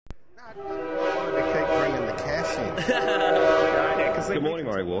wanted to keep bringing the cash in. Good morning,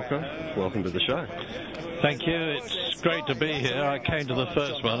 Murray Walker. Welcome to the show. Thank you. It's great to be here. I came to the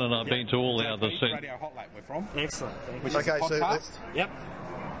first one and I've been to all the others since. Radio Hot Lap we're from. Excellent. Which Okay, is a so podcast. Yep.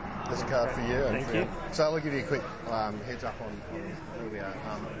 There's a card for you. And Thank for you. So I'll give you a quick heads up on where we are.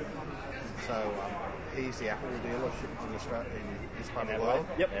 Here's the Apple dealership in Australia, in this part of the world.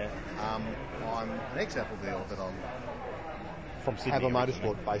 Yep. I'm an ex-Apple dealer, but I'm From Sydney. have a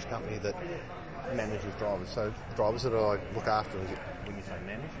motorsport-based company that manages drivers. So the drivers that I look after, is it when you say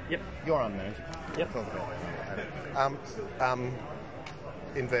manage? Yep. You're unmanaged. Yep.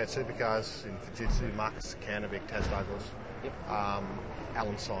 Invert Supercars in Fujitsu, Marcus Canavik, Taz Douglas,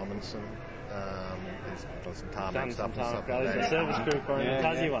 Alan Simonson, he's done some tarmac stuff and stuff like The that. service crew for the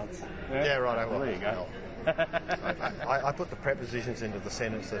Tassie ones. Yeah, right. Well, there you go. I put the prepositions into the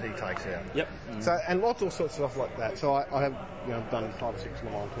sentence that he takes out. Yep. So, and lots of sorts of stuff like that. So I have done 5 or 6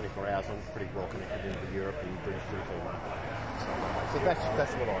 Le Mans 24 hours. I'm pretty well connected into Europe and British G2 market. So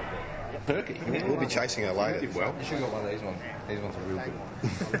that's what I do. Perky. We'll be chasing her later. Well. You should have got one of these ones. These ones are real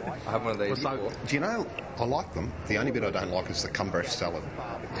good. I have one of these before. Do you know, I like them. The only bit I don't like is the cumber salad.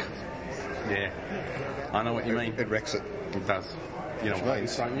 Yeah. I know what you mean. It wrecks it. It does. You know what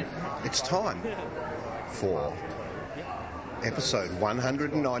means, don't you? It's time for episode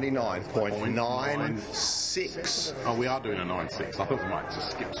 199.96 Oh, we are doing a 9.6. I thought we might just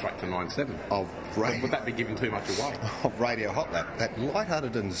skip straight to 9.7. of Would that be giving too much away? of Radio Hot Lap, that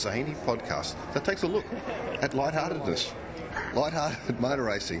lighthearted and zany podcast that takes a look at lightheartedness, lighthearted motor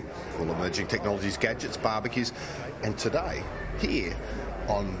racing, full of emerging technologies, gadgets, barbecues, and today, here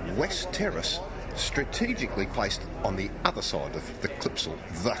on West Terrace, strategically placed on the other side of the Clipsal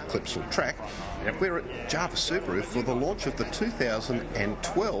track, we're at Java Subaru for the launch of the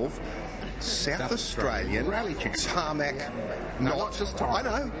 2012 South Australian Rally Championship. Tarmac, not just Tarmac. I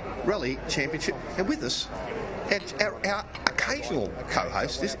know, Rally Championship. And with us, our occasional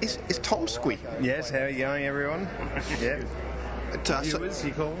co-host is Tom Squee. Yes, how are you going, everyone? Yeah. Viewers,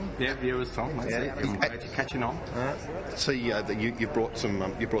 you call them? Yeah, viewers, Tom. That's it. I'm glad you're catching on. See, you brought some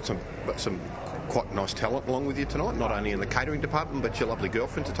quite nice talent along with you tonight. Not only in the catering department, but your lovely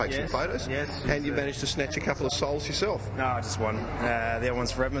girlfriend to take some photos. Yes. And you managed to snatch a couple of souls yourself. No, just one. The other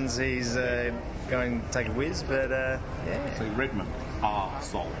one's for Redmond's. He's going to take a whiz, but yeah. So Redmond,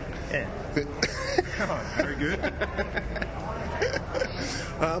 soul. Yeah. Very good.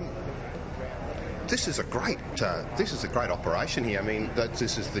 This is a great operation here. I mean,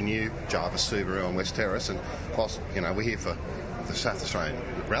 this is the new Java Subaru on West Terrace, and whilst we're here for the South Australian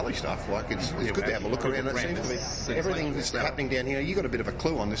rally stuff, like it's good to have a look around. It seems to be everything that's happening down here. You got a bit of a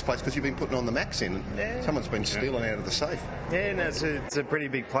clue on this place because you've been putting on the Max in, and someone's been stealing out of the safe. Yeah, no, it's a pretty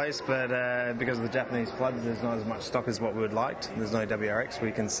big place, but because of the Japanese floods, there's not as much stock as what we would like. There's no WRX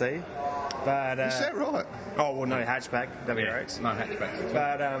we can see. But, Is that right? Oh, well, no hatchback, WRX. No hatchbacks.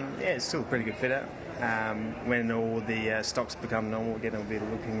 But, yeah, it's still a pretty good fit out. When all the stocks become normal again, it'll be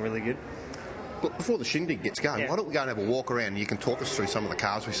looking really good. But before the shindig gets going, why don't we go and have a walk around and you can talk us through some of the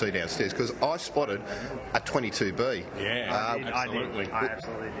cars we see downstairs? Because I spotted a 22B. Yeah, absolutely. I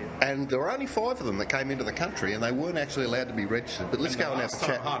absolutely did. And there were only 5 of them that came into the country, and they weren't actually allowed to be registered. But let's go and have a Last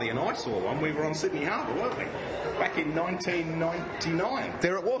time chat. Hardy and I saw one, we were on Sydney Harbour, weren't we? Back in 1999.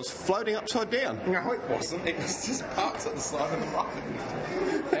 There it was, floating upside down. No, it wasn't. It was just parked at the side of the road.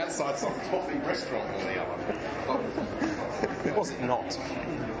 Outside some coffee restaurant or the other. Was it not?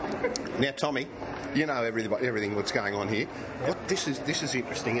 Now, Tommy, you know everything what's going on here. What this is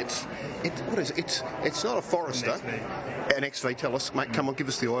interesting. It's not a Forester. An XV. Tell us, mate. Come on, give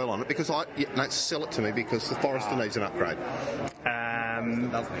us the oil on it because sell it to me because the Forester needs an upgrade.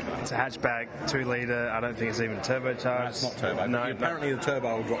 It's a hatchback, 2 litre. I don't think it's even turbocharged. No, it's not turbo. No, Apparently the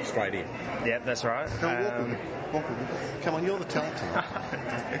turbo will drop straight in. Yep, that's right. No, walk with me. Come on, you're the talent.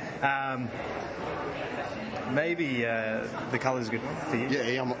 Maybe the colour's good for you.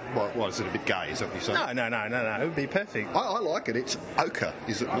 Yeah. What is it? A bit gay? Is that what you're saying? No. It would be perfect. I like it. It's ochre,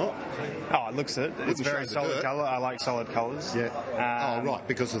 is it not? Oh, it looks it. It's Wouldn't very show the solid dirt. colour. I like solid colours. Yeah. Right,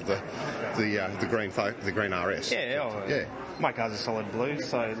 because of the green RS. Yeah. My car's a solid blue,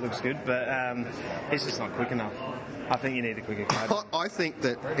 so it looks good, but it's just not quick enough. I think you need a quicker car. I think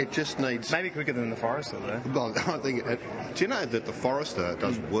that it just needs. Maybe quicker than the Forester, though. Well, I think. Do you know that the Forester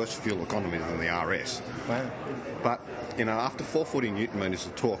does worse fuel economy than the RS? Wow. But after 440 newton meters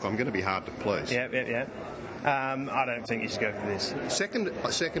of torque, I'm going to be hard to please. Yeah. I don't think you should go for this. Second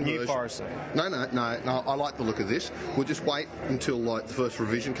New version. Forester. No. I like the look of this. We'll just wait until like the first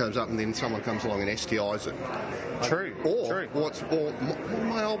revision comes up, and then someone comes along and STIs it. True. Or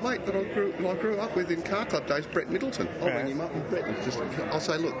my old mate that I grew up with in car club days, Brett Middleton. I'll ring him up and Brett, I'll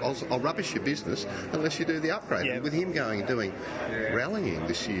say, look, I'll rubbish your business unless you do the upgrade. Yeah. And with him going and doing rallying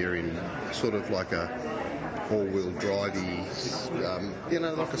this year in sort of like a all-wheel drivey,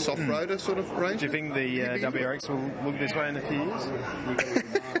 like a soft-roader sort of range. Do you think the WRX will look this way in a few years?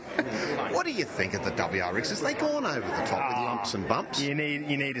 What do you think of the WRXs? They gone over the top with lumps and bumps. You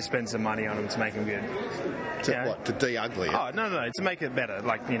need to spend some money on them to make them good. To de-ugly it? Oh, no, to make it better.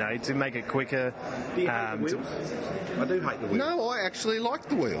 Like, to make it quicker. I do hate the wheels. No, I actually like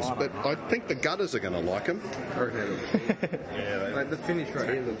the wheels, but I think the gutters are going to like them. Yeah, the finish right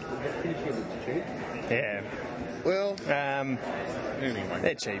here, the finish here looks cheap. Yeah. Well,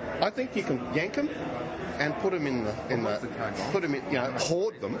 They're cheap. I think you can yank them and put them put them in,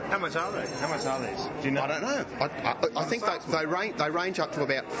 hoard them. How much are they? How much are these? Do you know? I don't know. I think they range up to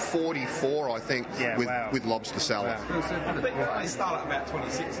about 44. I think with lobster salad. Wow. They start at about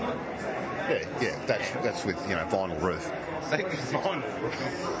 26. Yeah. That's with vinyl roof.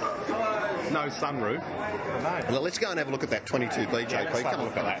 No sunroof. Well, let's go and have a look at that 22B, JP. Come on,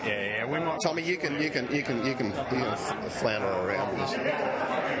 look at that. Yeah. We might. Tommy, you can flounder around with this.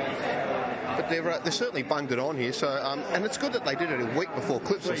 But they're certainly bunged it on here. So, and it's good that they did it a week before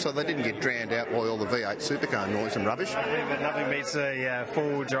Clipsal, so they didn't get drowned out by all the V8 supercar noise and rubbish. Yeah, but nothing beats a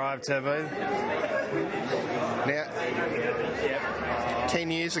full drive turbo. Now, 10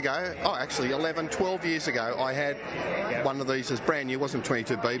 years ago, 12 years ago, I had one of these as brand new. It wasn't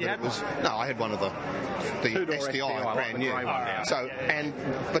 22B, but it was... No, I had one of the STI brand new.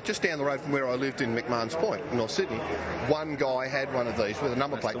 But just down the road from where I lived in McMahon's Point, North Sydney, one guy had one of these with a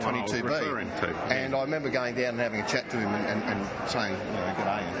number plate 22B. And I remember going down and having a chat to him and saying,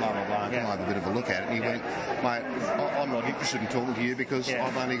 g'day, and blah, blah, blah, and can I have a bit of a look at it? And he went, mate, I'm not interested in talking to you because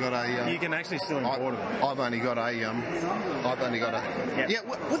I've only got a... you can actually still import them. I've only got a...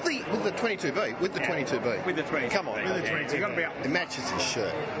 with the 22B. With the 22B. With the 22B. Come on. With the 22B. It matches his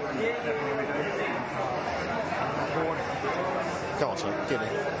shirt. Go on, son. Get in.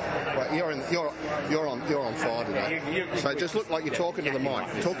 Right, you're on fire today. So just look like you're talking to the mic.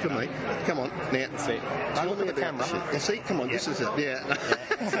 Talk to me. Come on. Now, look at the camera. See, come on. This is it. Yeah.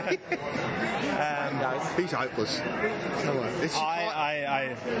 He's hopeless. Come on.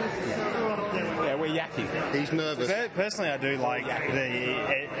 We're yakking. He's nervous. Personally, I do like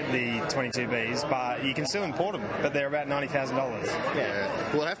the 22Bs, but you can still import them, but they're about $90,000.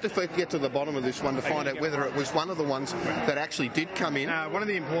 Yeah. We'll have to get to the bottom of this one to find out whether it was one of the ones that actually did come in. One of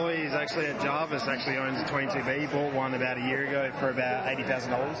the employees actually at Jarvis actually owns a 22B. He bought one about a year ago for about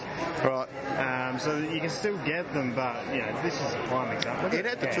 $80,000. Right. So you can still get them, but this is a prime example. It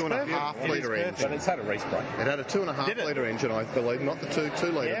had the 2.5 litre engine. But it's had a race brake. It had a 2.5 litre engine, I believe, not the 2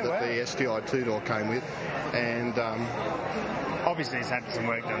 litre that the STI 2-door came with. And obviously it's had some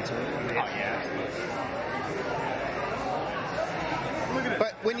work done to it.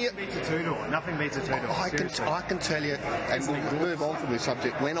 But when you beats a two-door. Nothing beats a two-door. I can tell you, and we'll move on from this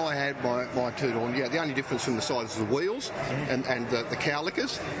subject. When I had my two-door, the only difference from the size is the wheels and the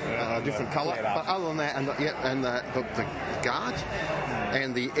cowlickers, different colour. But other than that, and the guards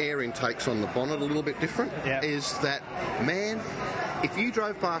and the air intakes on the bonnet a little bit different. Is that, man? If you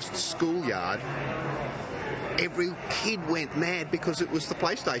drove past the schoolyard, every kid went mad because it was the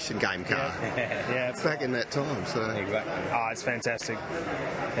PlayStation game car. Back in that time. So exactly. Oh, it's fantastic.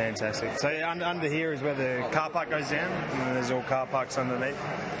 So under here is where the car park goes down, and then there's all car parks underneath.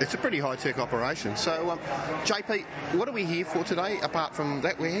 It's a pretty high-tech operation. So, JP, what are we here for today? Apart from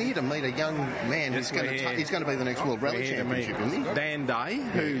that, we're here to meet a young man who's going to be the next World Rally Championship, isn't he? Dan Day,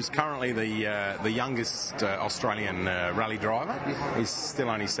 who's currently the youngest Australian rally driver. He's still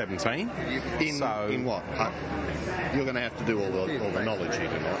only 17. In what? You're going to have to do all the knowledge here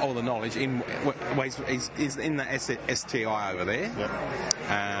tonight. All the knowledge. He's in the STI over there. Yep.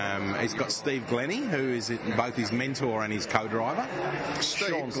 He's got Steve Glennie, who is both his mentor and his co-driver.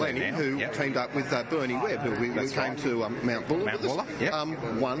 Steve Glennie, who teamed up with Bernie Webb, who we came to Mount Buller.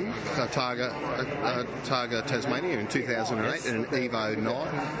 Won Targa Tasmania in 2008 in an Evo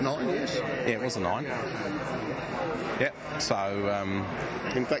 9, yes? Yeah, it was a 9. Yep. So,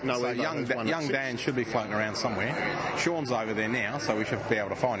 in fact, young Dan should be floating around somewhere. Sean's over there now, so we should be able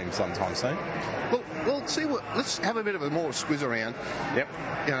to find him sometime soon. Well, see what. Let's have a bit of a more squiz around. Yep.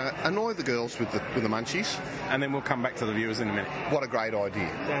 Annoy the girls with the munchies, and then we'll come back to the viewers in a minute. What a great idea!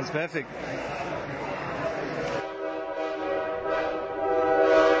 Sounds perfect.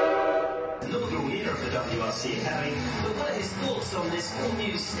 The leader of the WRC a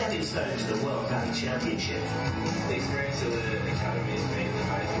new stepping stone to the World Rally Championship. The experience of the Academy has been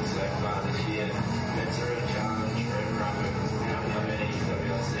amazing so far this year. It's a real challenge for everyone. We haven't done many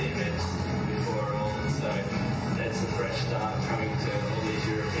WRC events before at all, so it's a fresh start coming to all these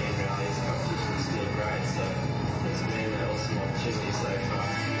European rallies. The competition's still great, so it's been an awesome opportunity so far.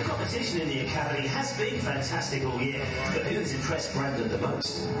 The competition in the Academy has been fantastic all year, but who has impressed Brandon the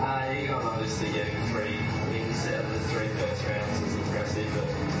most? Egon obviously getting 3 wins out of the 3 first rounds is impressive, but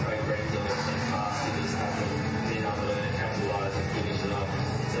Craig Brendel and fast, he just hasn't been able to capitalise and finish it off.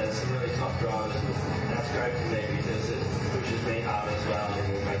 So some really top drivers, but that's great for me because it pushes me hard as well and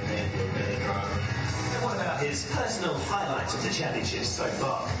will make me into a better driver. And what about his personal highlights of the championships so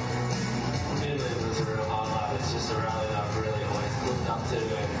far? Finland was a real highlight. It's just a rally that I've really always looked up to,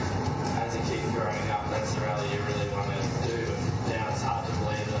 and as a kid growing up, that's the rally you really want to do. Now it's hard to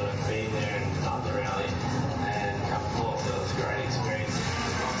believe that I've been there and done the rally and come forth. So it was a great experience.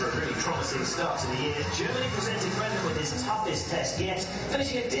 After a really promising start to the year, Germany presented Brandon with his toughest test yet,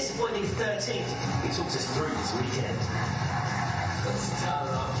 finishing a disappointing 13th. He talks us through this weekend. It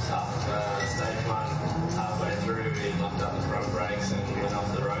started off tough. Stage 1, halfway through, we locked up the front brakes and went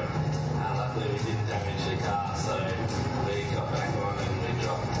off the road. Luckily, we didn't damage the car, so we got back on and we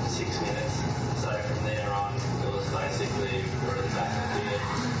dropped 6 minutes. So from there on, it was basically we're at the back of the field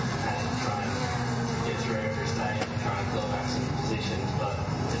and try and get through every stage and try and claw back some positions, but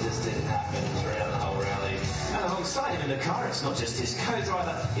it just didn't happen throughout the whole rally. And alongside him in the car, it's not just his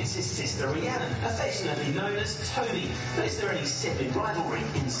co-driver, it's his sister Rhiannon, affectionately known as Toby. But is there any sibling rivalry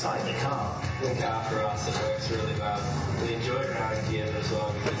inside the car? The car for us, it works really well. We enjoy driving together as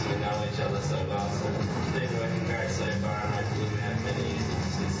well because we know each other so well. So it's been working great so far, and hopefully we have many years of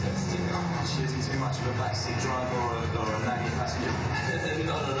success to come. She isn't too much of a backseat driver or a lagging passenger?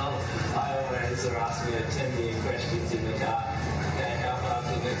 Not at all. I always are asking her 10 million questions in the car. Okay, how far to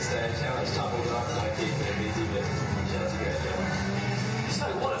the next stage? How much time we got? So I keep her busy, but she does a great job. So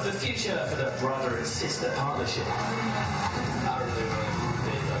what of the future for the brother and sister partnership? I really want to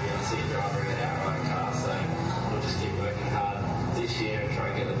be a WRC driver in our own car, so we'll just keep working hard this year and try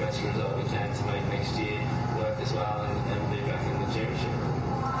and get the best result we can to make next year work as well and be back in the championship.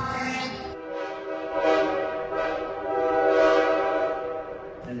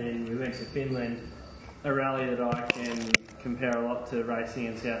 And then we went to Finland, a rally that I can compare a lot to racing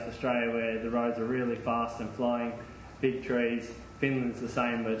in South Australia, where the roads are really fast and flowing, big trees. Finland's the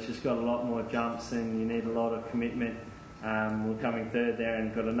same, but it's just got a lot more jumps and you need a lot of commitment. We're coming third there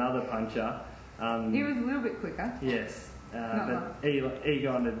and got another puncher. He was a little bit quicker. Yes, but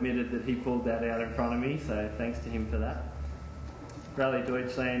Egon admitted that he pulled that out in front of me, so thanks to him for that. Rally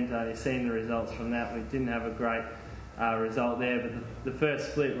Deutschland, you've seen the results from that. We didn't have a great result there, but the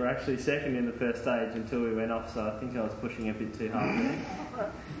first split, we're actually second in the first stage until we went off, so I think I was pushing a bit too hard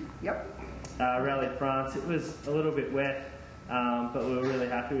there. Yep. Rally France, it was a little bit wet, but we were really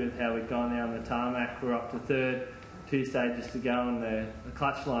happy with how we'd gone there on the tarmac. We're up to third, 2 stages to go, and the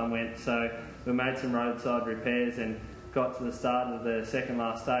clutch line went, so we made some roadside repairs and got to the start of the second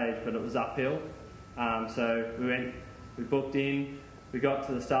last stage, but it was uphill. So we booked in, we got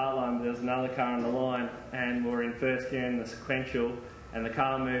to the start line, but there was another car on the line, and we were in first gear in the sequential, and the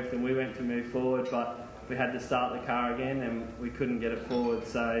car moved and we went to move forward, but we had to start the car again and we couldn't get it forward,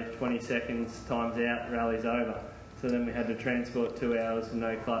 so 20 seconds, time's out, rally's over. So then we had to transport 2 hours with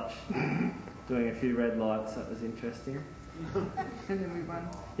no clutch, doing a few red lights. That was interesting. And then we won.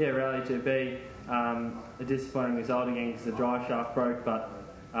 Yeah, Rally 2B, a disappointing result again because the drive shaft broke, but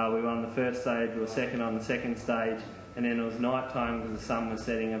we won the first stage, we were second on the second stage, and then it was night time because the sun was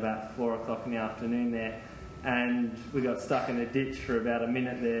setting about 4 o'clock in the afternoon there, and we got stuck in a ditch for about a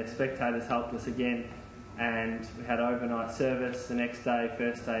minute there. Spectators helped us again, and we had overnight service the next day.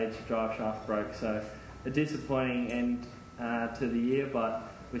 First stage, drive shaft broke, so a disappointing end to the year,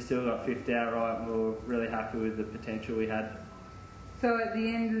 but we still got 5th outright and we were really happy with the potential we had. So at the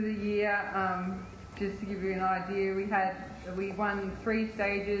end of the year, just to give you an idea, we won 3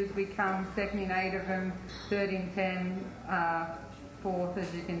 stages, we come second in 8 of them, third in 10, 4th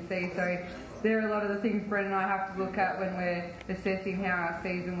as you can see. So there are a lot of the things Brett and I have to look at when we're assessing how our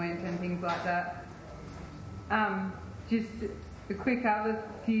season went and things like that. Just a quick other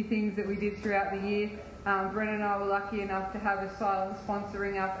few things that we did throughout the year. Brett and I were lucky enough to have Asylum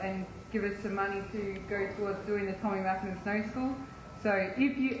sponsoring up and give us some money to go towards doing the Tommy Mackinnon Snow School. So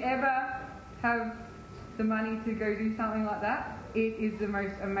if you ever have the money to go do something like that, it is the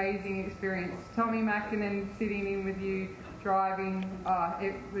most amazing experience. Tommy Mackinnon sitting in with you, driving,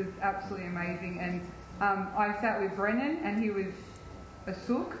 it was absolutely amazing. And I sat with Brennan and he was a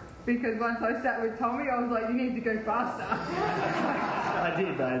sook, because once I sat with Tommy I was like, you need to go faster. I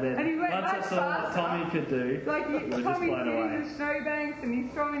did though. Then And he went once I much saw what faster. Tommy could do, Like, we were just Tommy's blown hitting away. the snowbanks and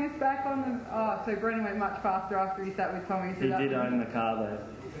he's throwing us back on the... Oh, so Brendan went much faster after he sat with Tommy. So He that did was- own the car though.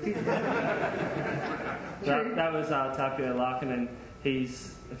 that was Tapio Larkin, and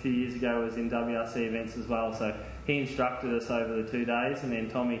he's a few years ago was in WRC events as well. So he instructed us over the 2 days, and then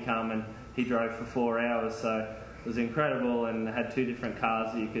Tommy come and he drove for 4 hours. So it was incredible, and had 2 different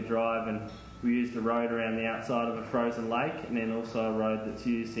cars that you could drive, and we used a road around the outside of a frozen lake, and then also a road that's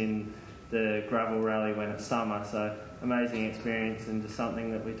used in the gravel rally when it's summer. So amazing experience, and just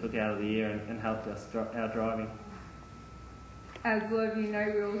something that we took out of the year and helped us our driving. As a lot of you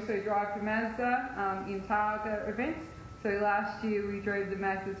know, we also drive for Mazda in Targa events. So last year we drove the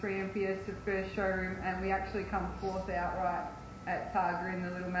Mazda 3 MPS to first showroom, and we actually come 4th outright at Targa in the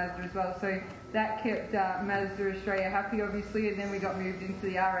little Mazda as well. So that kept Mazda Australia happy, obviously, and then we got moved into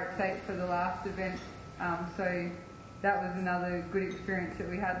the RX-8 for the last event. So that was another good experience that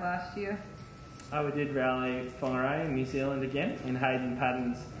we had last year. We did rally Whangarei in New Zealand again in Hayden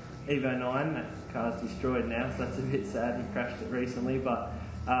Patton's Evo 9. That car's destroyed now, so that's a bit sad. He crashed it recently, but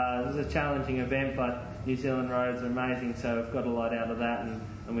it was a challenging event, but New Zealand roads are amazing, so we've got a lot out of that, and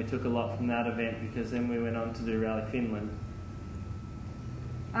we took a lot from that event, because then we went on to do Rally Finland.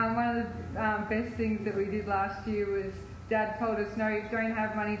 One of the best things that we did last year was Dad told us, no, you don't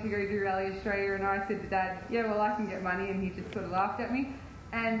have money to go do Rally Australia, and I said to Dad, yeah, well, I can get money, and he just sort of laughed at me.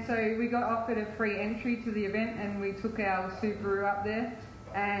 And so we got offered a free entry to the event, and we took our Subaru up there,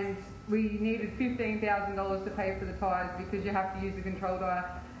 and we needed $15,000 to pay for the tyres, because you have to use the control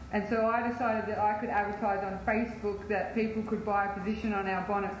tyre. And so I decided that I could advertise on Facebook that people could buy a position on our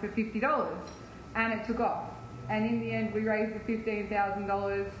bonnet for $50, and it took off. And in the end, we raised the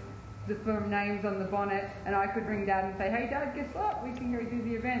 $15,000 from names on the bonnet, and I could ring Dad and say, hey Dad, guess what? We can go do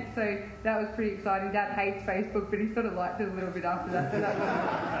the event. So that was pretty exciting. Dad hates Facebook, but he sort of liked it a little bit after that. So that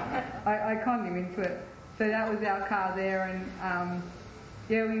was, I conned him into it. So that was our car there, and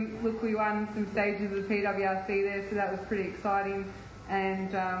yeah, we won some stages of the PWRC there, so that was pretty exciting.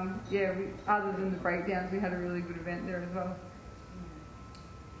 And yeah, other than the breakdowns, we had a really good event there as well.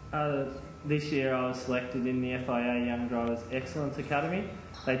 This year I was selected in the FIA Young Drivers Excellence Academy.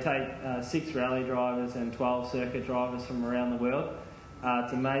 They take 6 rally drivers and 12 circuit drivers from around the world.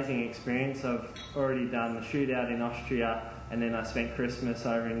 It's an amazing experience. I've already done the shootout in Austria, and then I spent Christmas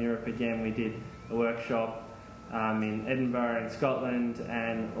over in Europe again. We did a workshop in Edinburgh in Scotland,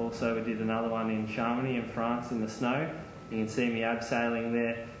 and also we did another one in Chamonix in France in the snow. You can see me abseiling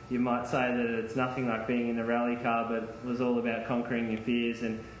there. You might say that it's nothing like being in a rally car, but it was all about conquering your fears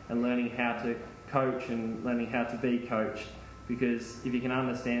and learning how to coach and learning how to be coached. Because if you can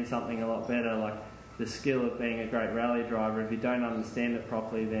understand something a lot better, like the skill of being a great rally driver, if you don't understand it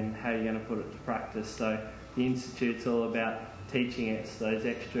properly, then how are you going to put it to practice? So the Institute's all about teaching us those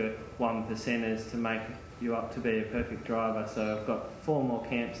extra 1%ers to make you up to be a perfect driver. So I've got 4 more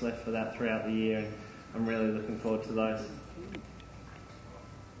camps left for that throughout the year, and I'm really looking forward to those.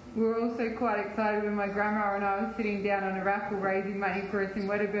 We were also quite excited when my grandma and I were sitting down on a raffle raising money for us in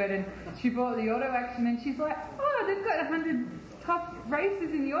Wedderburn, and she bought the auto action, and she's like, oh, they've got 100 top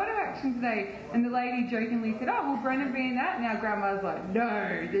races in the auto action today. And the lady jokingly said, oh, will Brendan be in that? And our grandma's like,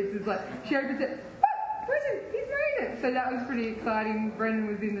 no, this is like, she opens it, oh, Brendan, he's made it. So that was pretty exciting. Brendan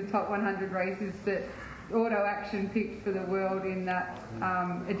was in the top 100 races that Auto Action picked for the world in that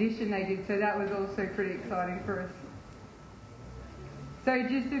edition they did. So that was also pretty exciting for us. So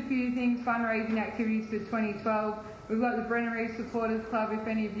just a few things, fundraising activities for 2012. We've got the Brennan Reef Supporters Club, if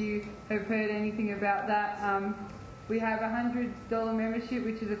any of you have heard anything about that. We have a $100 membership,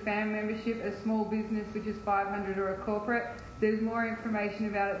 which is a fan membership, a small business, which is $500, or a corporate. There's more information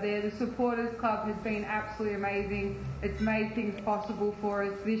about it there. The Supporters Club has been absolutely amazing. It's made things possible for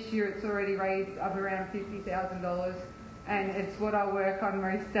us. This year it's already raised up around $50,000. And it's what I work on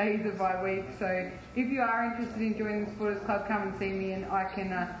most days of my week. So if you are interested in joining the Supporters Club, come and see me and I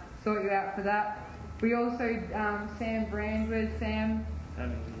can sort you out for that. We also, Sam Brand, where's Sam?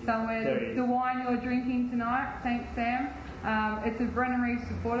 Somewhere. The wine you're drinking tonight, thanks Sam. It's a Brennan Reef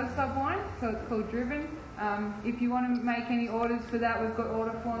Supporters Club wine, so it's called Driven. If you want to make any orders for that, we've got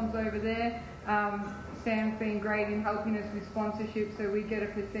order forms over there. Sam's been great in helping us with sponsorship, so we get a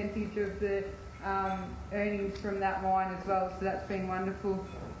percentage of the earnings from that wine as well, so that's been wonderful.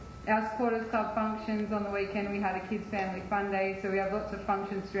 Our Supporters Club functions, on the weekend we had a Kids Family Fun Day, so we have lots of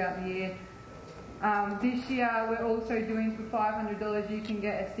functions throughout the year. This year we're also doing, for $500 you can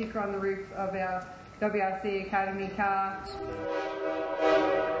get a sticker on the roof of our WRC Academy car.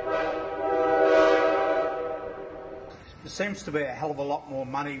 There seems to be a hell of a lot more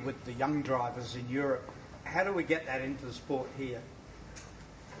money with the young drivers in Europe. How do we get that into the sport here?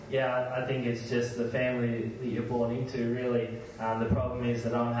 Yeah, I think it's just the family that you're born into, really. The problem is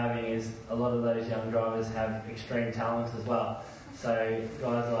that I'm having is a lot of those young drivers have extreme talent as well. So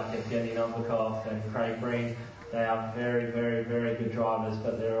guys like Evgeny Novikov and Craig Breen, they are very, very, very good drivers,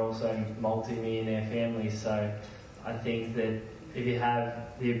 but they're also multi-millionaire families. So I think that if you have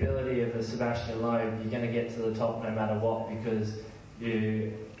the ability of a Sebastian Loeb, you're going to get to the top no matter what, because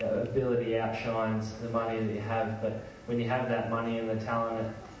your ability outshines the money that you have. But when you have that money and the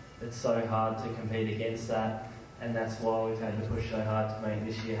talent, it's so hard to compete against that, and that's why we've had to push so hard to make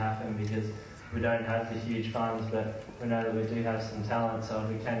this year happen, because we don't have the huge funds, but we know that we do have some talent, so if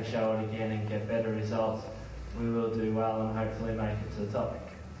we can show it again and get better results, we will do well and hopefully make it to the top.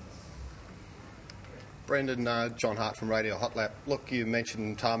 Brendan, John Hart from Radio Hot Lap. Look, you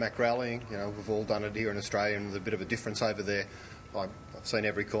mentioned tarmac rallying. You know, we've all done it here in Australia, and there's a bit of a difference over there. I've seen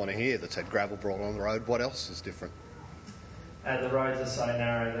every corner here that's had gravel brought on the road. What else is different? The roads are so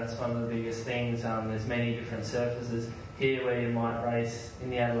narrow, that's one of the biggest things. There's many different surfaces. Here where you might race in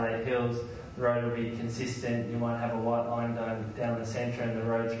the Adelaide Hills, the road will be consistent. You might have a white line down the centre and the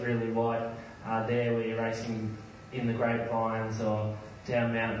road's really wide. There where you're racing in the grapevines or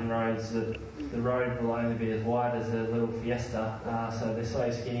down mountain roads, the road will only be as wide as a little Fiesta, so they're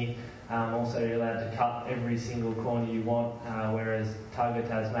so skinny. Also, you're allowed to cut every single corner you want, whereas Targa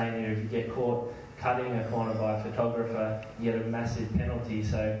Tasmania, if you get caught cutting a corner by a photographer, you get a massive penalty.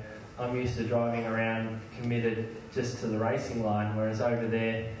 So I'm used to driving around committed just to the racing line, whereas over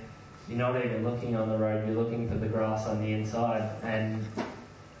there, you're not even looking on the road, you're looking for the grass on the inside. And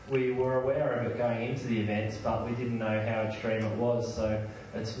we were aware of it going into the events, but we didn't know how extreme it was. So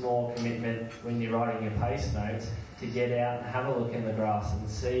it's more commitment when you're writing your pace notes to get out and have a look in the grass and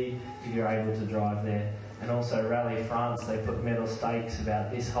see if you're able to drive there. And also Rally France, they put metal stakes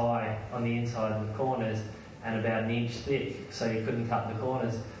about this high on the inside of the corners and about an inch thick, so you couldn't cut the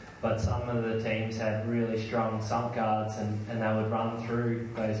corners. But some of the teams had really strong sump guards and they would run through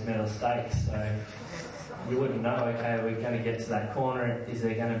those metal stakes. So you wouldn't know, okay, we're going to get to that corner, is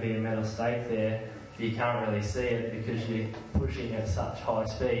there going to be a metal stake there? You can't really see it because you're pushing at such high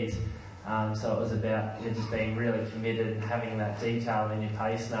speeds. So it was about just being really committed and having that detail in your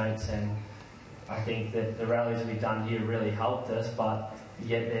pace notes, and I think that the rallies we've done here really helped us, but you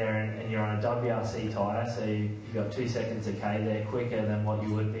get there and you're on a WRC tyre, so you've got 2 seconds a K there quicker than what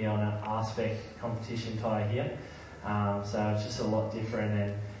you would be on an R-Spec competition tyre here. So it's just a lot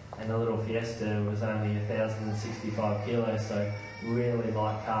different, and the little Fiesta was only 1,065 kilos, so really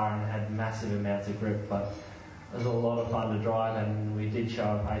light car and had massive amounts of grip, but it was a lot of fun to drive, and we did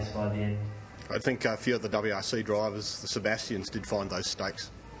show a pace by the end. I think a few of the WRC drivers, the Sebastians, did find those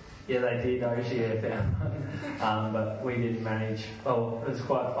stakes. Yeah, they did. Ogier found one, but we didn't manage. Well, it was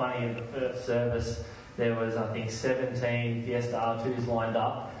quite funny. In the first service, there was, I think, 17 Fiesta R2s lined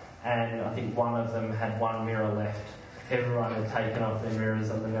up, and I think one of them had one mirror left. Everyone had taken off their mirrors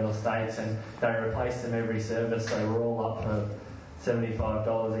on the metal stakes, and they replaced them every service, so we're all up for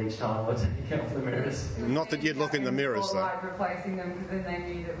 $75 each time we're taking off the mirrors. Not that you'd look in the mirrors, though. Like replacing them, because then they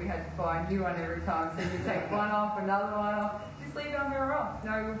knew that we had to buy a new one every time. So you take one off, another one off. Just leave our mirror off.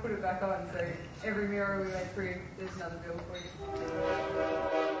 No, we'll put it back on. So every mirror we went through, there's another bill for you.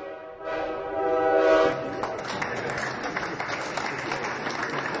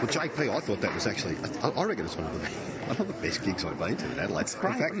 Well, JP, I thought that was actually, I reckon it's one of the best gigs I've been to in Adelaide. It's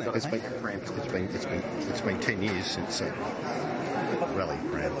great, in fact, it's been 10 years since rally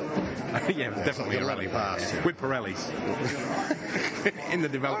ran. Yeah, definitely a rally pass with Pirellis in the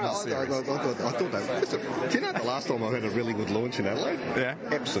development series. I thought that. Do you know the last time I had a really good launch in Adelaide? Yeah,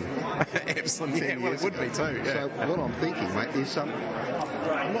 Epsom. Epsom, yeah, well, it would be too. Yeah. So what I'm thinking, mate, is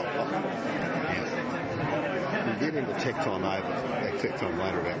we'll get into tech time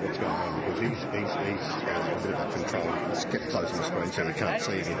later about what's going on, because he's a bit of a control. He's kept closing the screen so you can't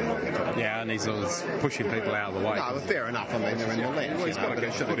see anything. Yeah, and he's always pushing people out of the way. No, fair enough. I mean, they're in the lens. Well, he's got to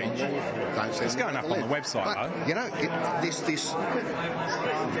get footage. It's going up on the website, but, though. You know, this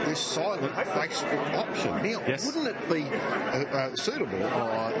silent Facebook option. Now, yes. Wouldn't it be suitable,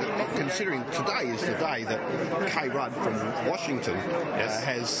 considering today is the day that Kay Rudd from Washington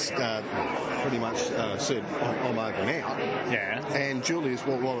has pretty much said, I'm over now. Yeah. And Julia's,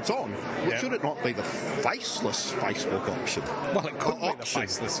 well, it's on. Well, should it not be the faceless Facebook option? Well, it could be the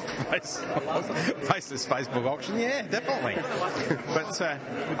faceless Facebook auction. Yeah, definitely. But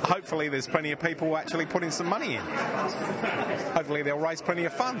hopefully there's plenty of people actually putting some money in. Hopefully they'll raise plenty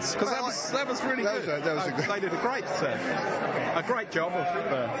of funds. comments because that was really good. They did a great job of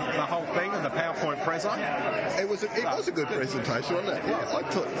the whole thing and the PowerPoint prezzo. It was a good presentation, wasn't it? Yeah. I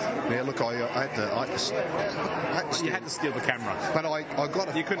thought. Now look, I had to You had to steal the camera, but I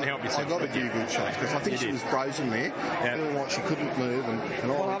got. You couldn't help yourself. I got a few good shots because I think she was frozen there, feeling like she couldn't move.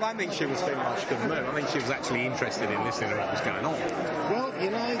 Well, I don't think she was feeling like she couldn't move. I think she was actually interested in listening to what was going on. Well,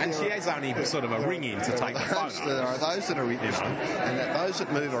 you know, and she has only sort of a ring in to take the photo. There are those that are interested, and those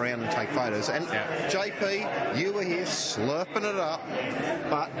that move around and take photos. And JP, you were here slurping it up,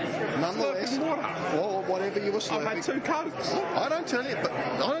 but nonetheless, or whatever you were slurping. I've had 2 Cokes. I don't tell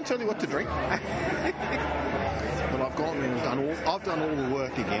you what to drink. But I've gone and done all the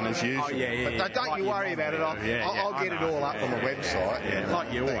work again as usual. But don't you worry about it. I'll get it all up on the website. Yeah,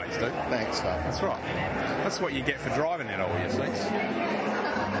 like you always do. Thanks, Dave. That's right. That's what you get for driving it all, you see.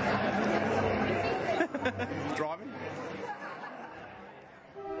 Driving.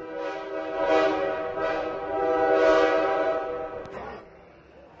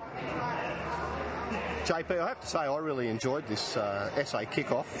 JP, I have to say I really enjoyed this SA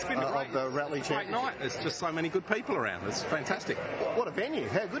kickoff of the Rally Championship. Great night. There's just so many good people around. It's fantastic. What a venue.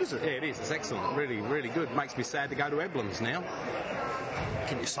 How good is it? Yeah, it is. It's excellent. Really, really good. Makes me sad to go to Eblan's now.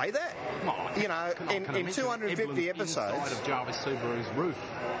 Can you say that? Oh, you know, in 250 episodes. Inside of Jarvis Subaru's roof.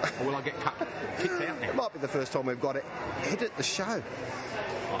 Or will I get kicked out now? It might be the first time we've got to edit the show.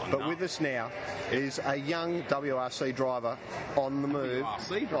 But with us now is a young WRC driver on the move.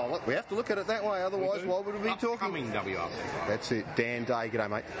 WRC driver? Oh, look, we have to look at it that way, otherwise why would we be talking? Upcoming WRC. That's it. Dan Day. G'day,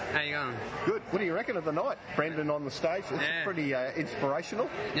 mate. How you going? Good. What do you reckon of the night? Brendan on the stage. It's pretty inspirational.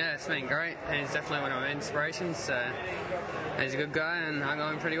 Yeah, it's been great. He's definitely one of my inspirations. So he's a good guy and hung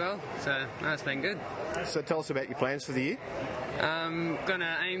on pretty well. So no, it's been good. So tell us about your plans for the year. I'm going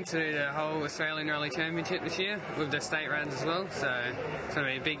to aim to do the whole Australian Rally Championship this year with the state runs as well, so it's going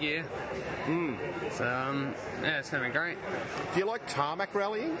to be a big year. So, yeah, it's going to be great. Do you like tarmac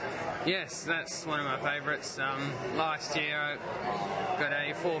rallying? Yes, that's one of my favourites. Last year I got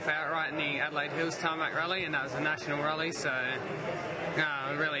a 4th outright in the Adelaide Hills Tarmac Rally, and that was a national rally, so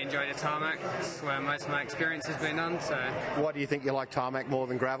I really enjoyed the tarmac. It's where most of my experience has been done. So, why do you think you like tarmac more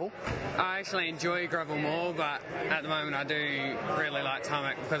than gravel? I actually enjoy gravel more, but at the moment I do really like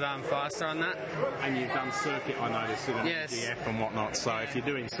tarmac because I'm faster on that. And you've done circuit, I noticed, in GF and whatnot. So if you're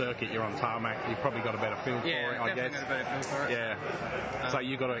doing circuit, you're on tarmac. You've probably got a better feel for it, I guess. Got a better feel for it. Yeah. So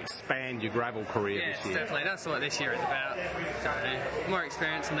you've got to expand your gravel career this year. Definitely. That's what this year is about. So, more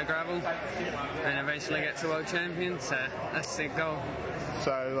experience in the gravel, and eventually get to world champion. So that's the goal.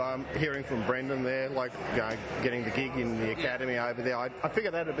 So hearing from Brendan there, like getting the gig in the academy over there, I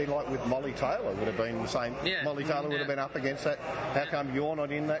figured that'd be like with Molly Taylor, would have been the same. Yeah. Molly Taylor would have been up against that. How come you're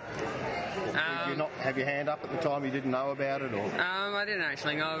not in that? Did you not have your hand up at the time? You didn't know about it, or? I didn't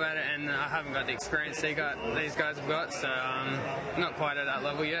actually know about it, and I haven't got the experience these guys have got, so not quite at that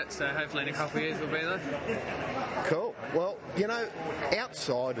level yet. So hopefully in a couple of years we'll be there. Cool. Well,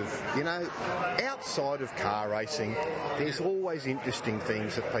 outside of car racing, there's always interesting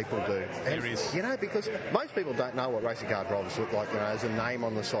things that people do. There is. Because most people don't know what racing car drivers look like. There's a name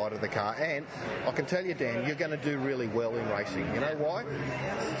on the side of the car, and I can tell you, Dan, you're going to do really well in racing. You know why?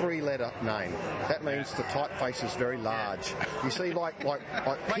 3-letter name. That means the typeface is very large. You see, like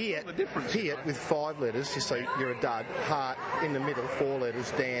Piat with 5 letters. You see, you're a dud. Hart in the middle, 4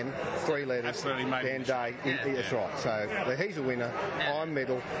 letters. Dan, 3 letters. Dan Day. That's right. So he's a winner. I'm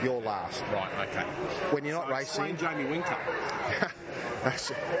middle. You're last. Right. Okay. When you're not racing. Explain Jamie Winter.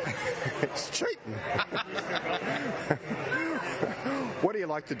 It's cheating. What do you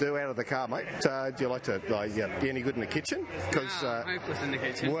like to do out of the car, mate? Do you like to be any good in the kitchen? Hopeless in the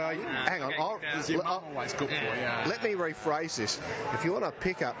kitchen. Well, hang on. Always good for you. Let me rephrase this. If you want to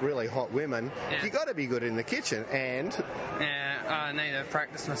pick up really hot women, you got to be good in the kitchen, and I need to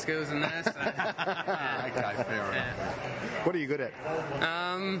practice my skills in there. So. Okay, fair enough. What are you good at?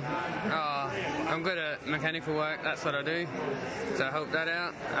 I'm good at mechanical work. That's what I do. So I help that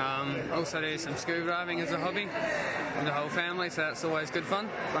out. Also do some scuba diving as a hobby with the whole family, so that's always good fun.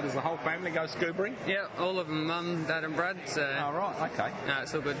 But does the whole family go scubaing? Yeah, all of them, Mum, Dad and Brad. So, right, okay.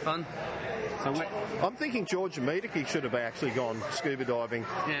 It's all good fun. So I'm thinking George Medicki should have actually gone scuba diving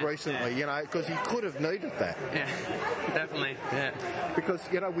recently, because he could have needed that. Yeah, definitely. Yeah. Because,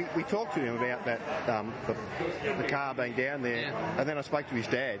 we talked to him about that, the car being down there, and then I spoke to his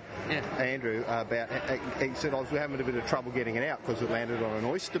dad, Andrew, about, he said I was having a bit of trouble getting it out because it landed on an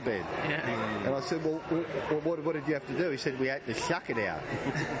oyster bed. Yeah. And I said, well, what did you have to do? He said, we had to shuck it out.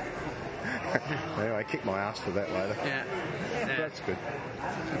 Anyway, I kicked my ass for that later. Yeah. That's good.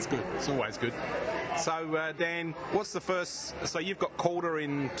 That's good. It's always good. So, Dan, what's the first? So you've got Calder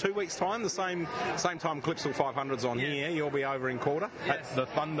in 2 weeks' time. The same time Clipsal 500's on here. You'll be over in Calder at the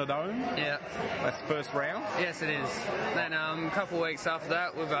Thunderdome. Yeah. That's the first round. Yes, it is. Then a couple of weeks after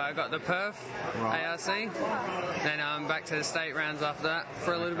that, we've got the Perth ARC. Then back to the state rounds after that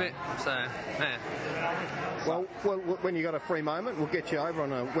for a little bit. So, yeah. Well, when you got a free moment, we'll get you over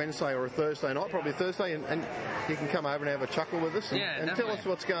on a Wednesday or a Thursday night, probably Thursday, and you can come over and have a chuckle with us and tell us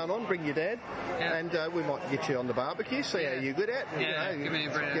what's going on. Bring your dad, and we might get you on the barbecue, see how you're good at. Yeah, give me a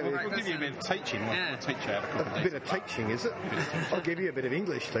bit of We'll give you a bit of teaching. We'll teach you how to cook. A bit of teaching, is it? I'll give you a bit of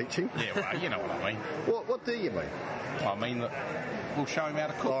English teaching. Yeah, well, you know what I mean. What do you mean? I mean that we'll show him how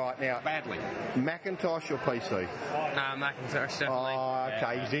to cook. All right, now, badly. Macintosh or PC? Macintosh, definitely. Oh,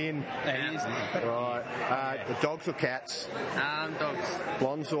 okay, he's in. Yeah, he is. Right. The dogs or cats? Dogs.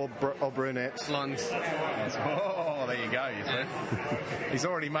 Blondes or brunettes? Blondes. Oh, there you go, you see. He's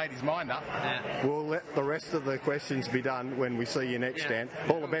already made his mind up. Yeah. We'll let the rest of the questions be done when we see you next, Dan.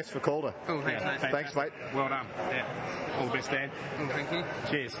 All the best for Calder. Cool, thanks, mate. Thanks, mate. Well done. Yeah. All the best, Dan. Cool, thank you.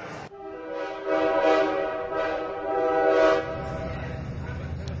 Cheers.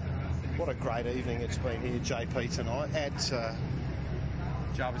 What a great evening it's been here, JP, tonight at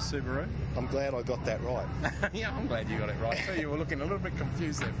Jarvis Subaru. I'm glad I got that right. Yeah, I'm glad you got it right. So you were looking a little bit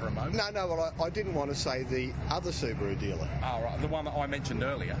confused there for a moment. No, well, I didn't want to say the other Subaru dealer. Oh, right, the one that I mentioned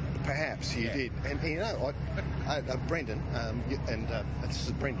earlier. Perhaps you did. And you know, Brendan, this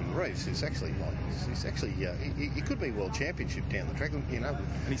is Brendan Reeves, who's actually he could be world championship down the track, you know.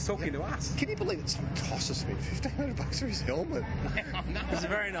 And he's talking to us. Can you believe it? Some tosser spent $1,500 for his helmet. No. He's a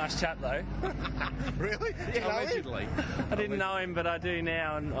very nice chap, though. Really? Yeah, allegedly. I didn't know him, but I do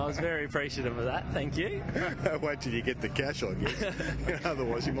now, and I was very appreciative of that. Thank you. Wait till you get the cash, I guess.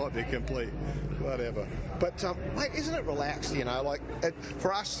 Otherwise, you might be complete. Whatever. But, mate, isn't it relaxed, you know? Like,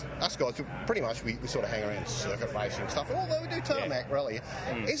 for us guys, pretty much we sort of hang around circuit racing and stuff. And although we do tarmac rally,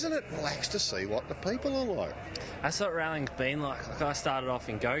 isn't it relaxed to see what the people are like? That's what rallying's been like. Like, I started off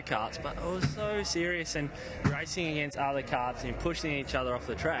in go-karts, but it was so serious and racing against other karts and pushing each other off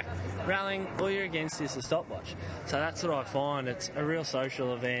the track. Rallying, all you're against is the stopwatch. So that's what I find. It's a real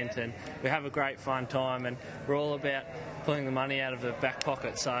social event, and we have a great fun time, and we're all about pulling the money out of the back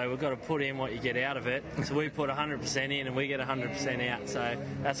pocket, so we've got to put in what you get out of it. So we put 100% in and we get 100% out, so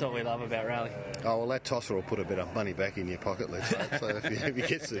that's what we love about rally. Oh, well, that tosser will put a bit of money back in your pocket, let's hope, so if he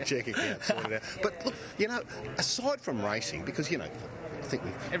gets the cheque account sorted out. But look, you know, aside from racing, because, you know, I think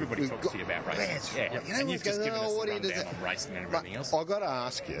everybody talks to you about racing. That's right. You know, and you've just given us what the rundown on racing and everything else. I've got to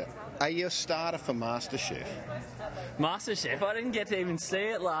ask you, are you a starter for MasterChef? MasterChef? I didn't get to even see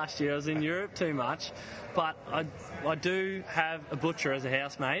it last year. I was in Europe too much. But I do have a butcher as a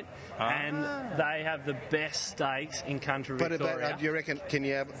housemate, and they have the best steaks in country Victoria. But do you reckon,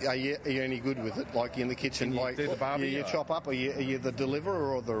 are you any good with it, like in the kitchen? Can you do the barbie? You chop up, are you the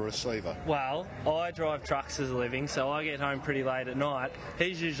deliverer or the receiver? Well, I drive trucks as a living, so I get home pretty late at night.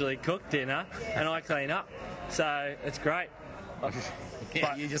 He's usually cooked dinner, and I clean up. So it's great.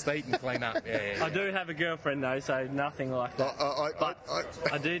 Yeah, you just eat and clean up. Yeah. I do have a girlfriend though, so nothing like that.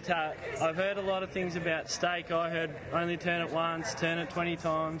 I've heard a lot of things about steak. I heard only turn it once, turn it 20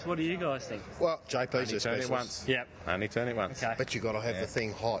 times. What do you guys think? Well, JP's a turn it once. Yep. Only turn it once. Okay. But you've got to have the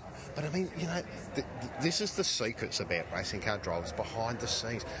thing hot. But I mean, you know, this is the secrets about racing car drivers behind the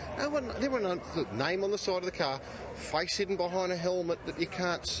scenes. Everyone knows the name on the side of the car, face hidden behind a helmet that you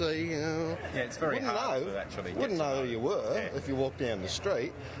can't see. Yeah, it's very hard to actually. Wouldn't know who you were if you walked down the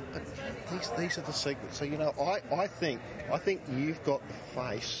street. But these are the secrets. So, you know, I think you've got the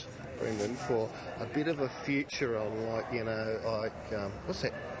face, Brendan, for a bit of a future on, like, you know, like what's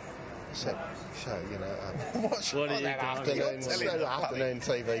that show, you know? What are you doing? Afternoon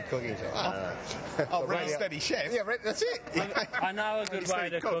TV cooking show. Oh, Ready Steady Chef. Yeah, that's it. I know a good way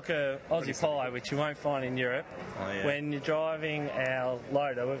to cook a Aussie pie, which you won't find in Europe. Oh, yeah. When you're driving our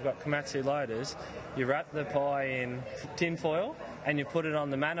loader, we've got Komatsu loaders, you wrap the pie in tin foil and you put it on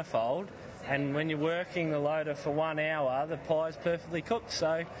the manifold, and when you're working the loader for 1 hour, the pie's perfectly cooked.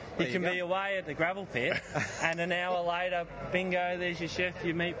 So you can be away at the gravel pit, and an hour later, bingo, there's your chef,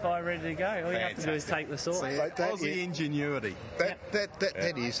 your meat pie ready to go. All you have to do is take the sauce. Aussie ingenuity. That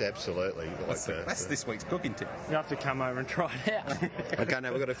is absolutely like that. That's this week's cooking tip. You have to come over and try it out. Okay,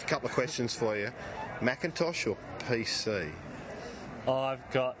 now we've got a couple of questions for you. Macintosh or PC? I've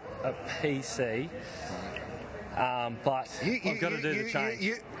got a PC. But I've got to do the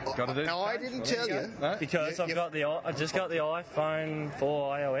change. No, I didn't tell you. Because I just got the iPhone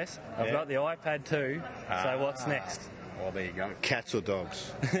 4 iOS. I've got the iPad 2. So what's next? Well, there you go. Cats or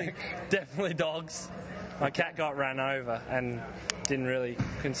dogs? Definitely dogs. My cat got run over and didn't really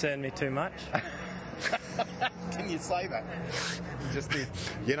concern me too much. Can you say that? You just did.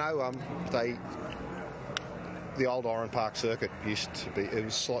 You know, the old Oran Park circuit used to be, it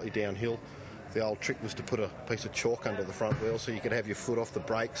was slightly downhill. The old trick was to put a piece of chalk under the front wheel so you could have your foot off the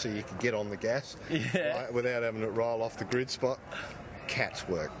brake so you could get on the gas right, without having it roll off the grid spot. Cats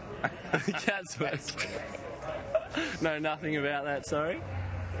work. Cats work. No, nothing about that, sorry.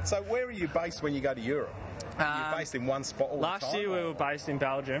 So where are you based when you go to Europe? You're based in one spot all the time? Last year we were based in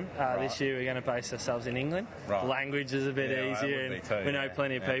Belgium. This year we're going to base ourselves in England. Right. The language is a bit easier, and too, we know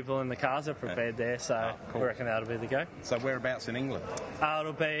plenty of people, and the cars are prepared there, so cool. we reckon that'll be the go. So whereabouts in England?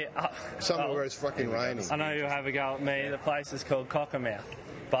 It'll be... somewhere where it's fucking raining. I know you'll have a go at me. The place is called Cockermouth.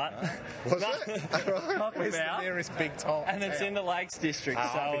 But what's that? Where's the nearest big town? And it's in the Lakes District,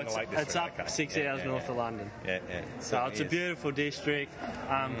 so it's up 6 hours north of London. Yeah. So it's a beautiful district.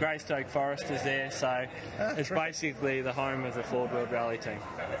 Greystoke Forest is there, so it's basically the home of the Ford World Rally team.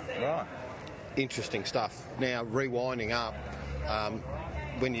 Right. Interesting stuff. Now, rewinding up,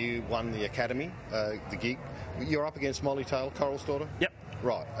 when you won the Academy, the gig, you're up against Molly Taylor, Coral's daughter? Yep.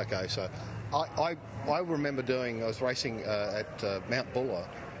 Right, okay, so I remember I was racing at Mount Buller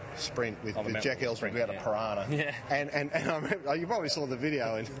sprint with Jack Ellsworth. We had a Piranha. Yeah. And I remember, you probably saw the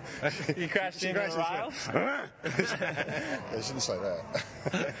video. And you crashed into the rail? I shouldn't say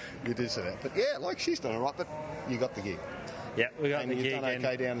that. You did say that. But yeah, like she's done all right, but you got the gig. Yeah, we got the gig. And you've done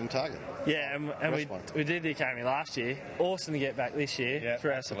okay down in Target. Yeah, and we did the Academy last year. Awesome to get back this year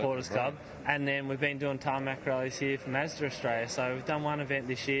through our supporters club. And then we've been doing tarmac rallies here for Mazda Australia. So we've done one event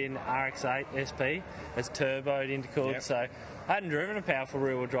this year in RX-8 SP. It's turboed, intercooled. So I hadn't driven a powerful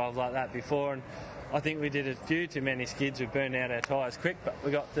rear-wheel drive like that before. And I think we did a few too many skids. We burned out our tyres quick, but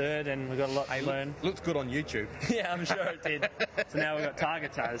we got third and we got a lot to learn. Looked good on YouTube. Yeah, I'm sure it did. So now we've got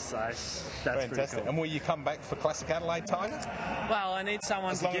Target Taz, so that's fantastic. pretty cool. And will you come back for Classic Adelaide, Tiger? Well, I need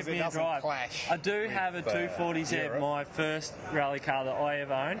someone to give me a drive. I do have a 240Z, my first rally car that I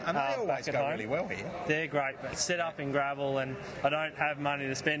ever owned. And they always go home. really well here. They're great, but set up in gravel, and I don't have money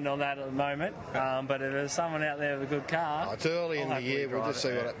to spend on that at the moment. But if there's someone out there with a good car... it's early in the year, we'll just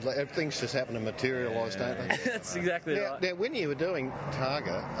see what... Things just happen to materialise, don't they? That's exactly right. Now, when you were doing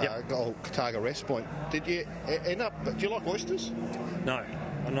Targa, Targa Rest Point, did you end up... Do you like oysters? No.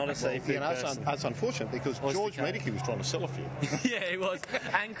 I'm not a seafood person. That's unfortunate because George Medici was trying to sell a few. Yeah, he was.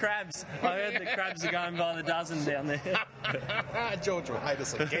 And crabs. I heard the crabs are going by the dozen down there. George will hate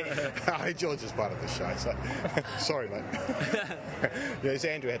us again. Hey, George is part of the show, so sorry, mate. Yes,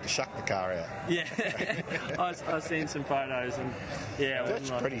 Andrew had to shuck the car out. Yeah, I've seen some photos, and yeah,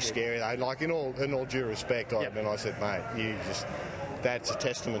 that's pretty scary though. Like in all due respect, I said, mate, that's a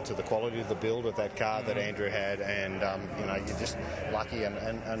testament to the quality of the build of that car that Andrew had, and you're just lucky.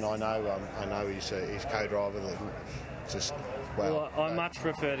 And I know he's co-driver that just well. I much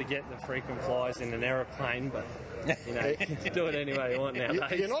prefer to get the frequent flies in an aeroplane, but you can do it any way you want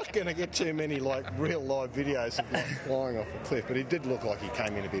nowadays. You're not going to get too many real live videos of flying off a cliff, but he did look like he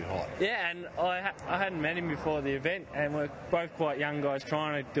came in a bit hot. Yeah, and I hadn't met him before the event, and we're both quite young guys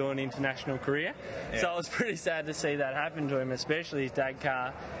trying to do an international career. Yeah. So it was pretty sad to see that happen to him, especially his dad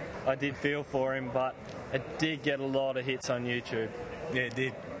car. I did feel for him, but it did get a lot of hits on YouTube. Yeah, it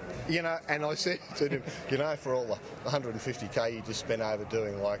did. And I said to him, for all the 150k you just spent over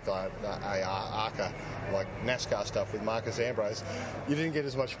doing ARCA, like NASCAR stuff with Marcus Ambrose, you didn't get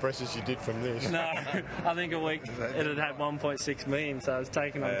as much press as you did from this. No, I think a week it had had 1.6 million, so I was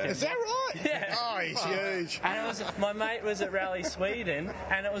taken on. Is that right? Yeah. Oh, he's huge. And my mate was at Rally Sweden,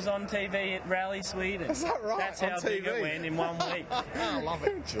 and it was on TV at Rally Sweden. Is that right? That's how big it went in 1 week. I love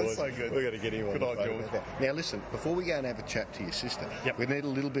it. George, that's so good. We've got to get him on. Good on George. Now listen, before we go and have a chat to your sister, we need a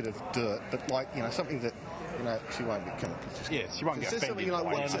little bit of dirt, but something that she won't be coming. She won't get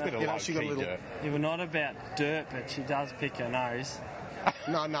offended. She got a little. We're not about dirt, but she does pick her nose.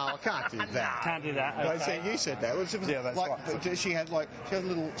 No, I can't do that. Can't do that. Okay. No, you said that. That's right. She had a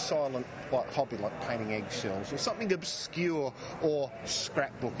little silent hobby like painting eggshells or something obscure or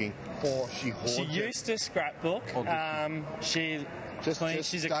scrapbooking, or she hoards She used to scrapbook. She's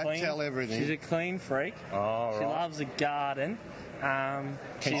tell everything. She's a clean freak. Oh, she loves a garden.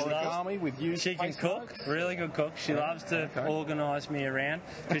 She can cook, really good cook. She loves to organise me around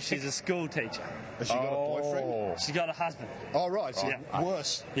because she's a school teacher. Has she got a boyfriend? She's got a husband. Oh, right. So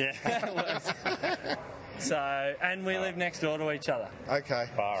worse. Yeah, worse. So, and we live next door to each other. Okay.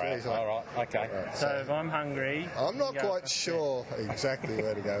 Far out. All right. Okay. Right, so if I'm hungry... I'm not quite sure exactly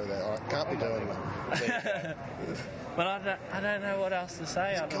where to go with that. I can't be doing that. But I don't know what else to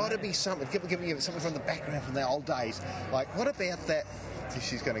say. There's got to be something. Give me something from the background from the old days. Like, what about that?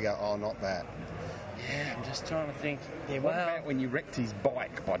 She's going to go, oh, not that. Yeah, I'm just trying to think. Yeah, what about when you wrecked his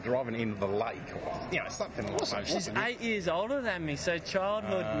bike by driving into the lake? Or, something like that. She's 8 years older than me, so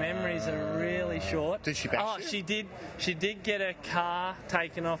childhood memories are really short. Did she bash you? She did. She did get a car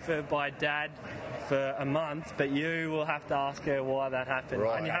taken off her by Dad for a month, but you will have to ask her why that happened.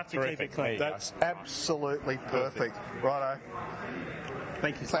 Right. And you have to keep it clean. That's absolutely perfect. Righto.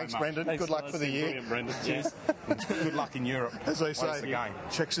 Thank you so Thanks, much. Brendan. Thanks, Good luck guys. for the year. Brilliant, Brendan. Cheers. Good luck in Europe. As they Close say, the game.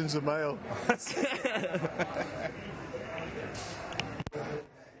 checks in the mail.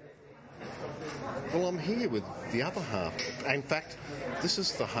 Well, I'm here with the other half. In fact, this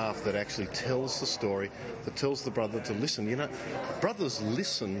is the half that actually tells the story, that tells the brother to listen. You know, brothers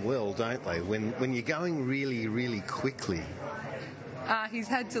listen well, don't they? When you're going really, really quickly. He's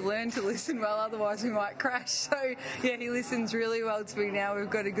had to learn to listen well, otherwise we might crash. So, yeah, he listens really well to me now. We've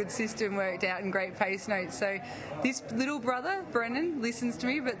got a good system worked out and great pace notes. So this little brother, Brendan, listens to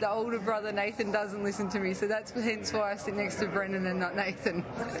me, but the older brother, Nathan, doesn't listen to me. So that's hence why I sit next to Brendan and not Nathan.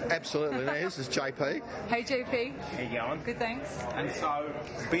 Absolutely. Now, this is JP. Hey, JP. How you going? Good, thanks. And so,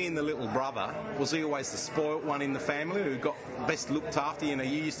 being the little brother, was he always the spoilt one in the family who got best looked after? You know,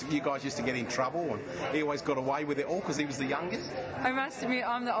 you guys used to get in trouble, and he always got away with it all because he was the youngest? I must admit,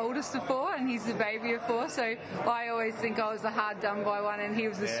 I'm the oldest of four and he's the baby of four, so I always think I was the hard done by one and he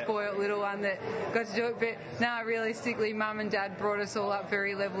was the spoilt little one that got to do it. But no, realistically, Mum and Dad brought us all up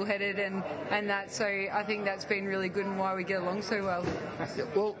very level-headed and that, so I think that's been really good and why we get along so well. Yeah,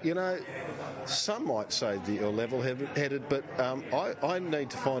 well, you know, some might say that you're level-headed, but I need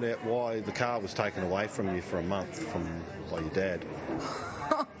to find out why the car was taken away from you for a month by your dad.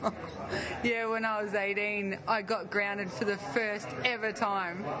 Yeah, when I was 18, I got grounded for the first ever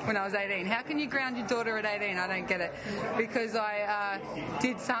time when I was 18. How can you ground your daughter at 18? I don't get it. Because I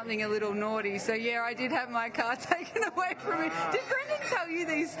did something a little naughty. So, yeah, I did have my car taken away from me. Did Brendan tell you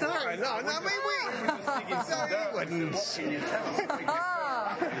these stories? No, I mean, we wouldn't.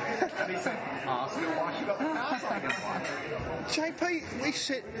 JP, we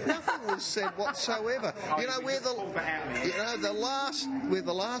said nothing was said whatsoever. You know, we're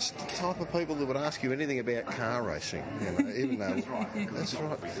the last type of people that would ask you anything about car racing. You know, even though that's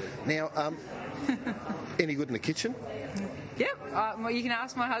right. Now, any good in the kitchen? Yep. Well, you can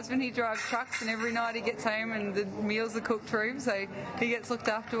ask my husband. He drives trucks, and every night he gets home and the meals are cooked for him, so he gets looked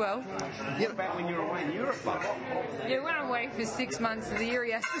after well. What about when you're away in Europe, though? Yeah, when I'm away for 6 months of the year,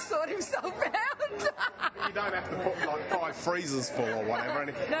 he has to sort himself out. You don't have to put like 5 freezers full or whatever,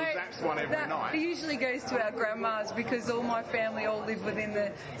 and he zaps one every night. He usually goes to our grandma's because all my family all live within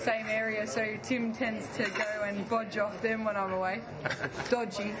the same area, so Tim tends to go and bodge off them when I'm away.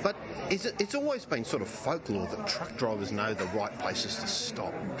 Dodgy. But it's always been sort of folklore that truck drivers know the right places to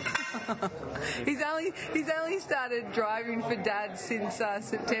stop. He's only started driving for Dad since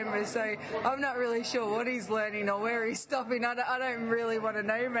September, so I'm not really sure what he's learning or where he's stopping. I don't really want to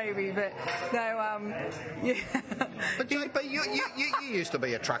know, maybe, but no, yeah. But JP, you used to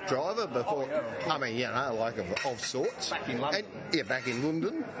be a truck driver before. I mean, you know, like of sorts. Back in London. Back in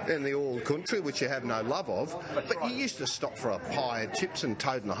London, in the old country, which you have no love of. But you used to stop for a pie and chips and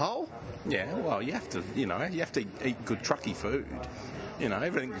toad in the hole. Yeah, well, you have to eat good trucky food. You know,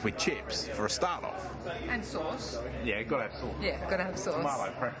 everything with chips for a start off. And sauce. Yeah, you've got to have sauce. Yeah, got to have sauce.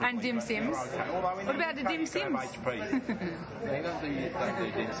 Tomato, preferably. And dim sims. What about the dim sims? They don't do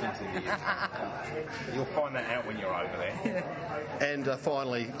dim sims in the UK. You'll find that out when you're over there. And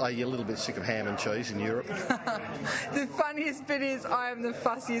finally, are you a little bit sick of ham and cheese in Europe? The funniest bit is I am the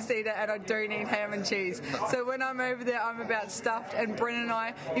fussiest eater and I don't eat ham and cheese. So when I'm over there, I'm about stuffed. And Brennan and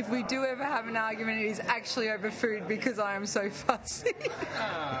I, if we do ever have an argument, it is actually over food because I am so fussy.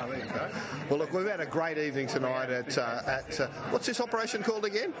 There you go. Well, look, we've had a great evening tonight at what's this operation called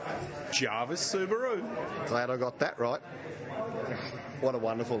again? Jarvis Subaru. Glad I got that right. What a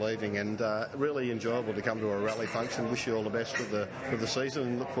wonderful evening, and really enjoyable to come to a rally function. Wish you all the best for the season,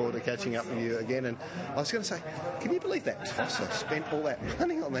 and look forward to catching up with you again. And I was going to say, can you believe that Tosser spent all that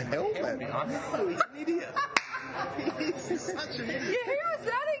money on the helmet? Oh, he's an idiot. He's such an idiot. Yeah, who was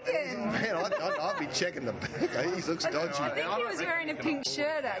that again? Man, I'd be checking the back. He looks dodgy. I think he was wearing a pink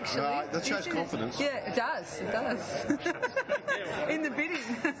shirt, actually. That shows confidence. Yeah, it does. It does. In the bidding.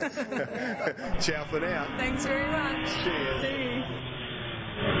 Ciao for now. Thanks very much. Cheers. See you.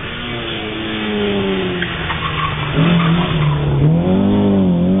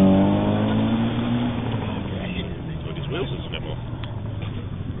 His wheels are snip off.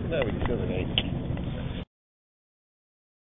 No, we can do it.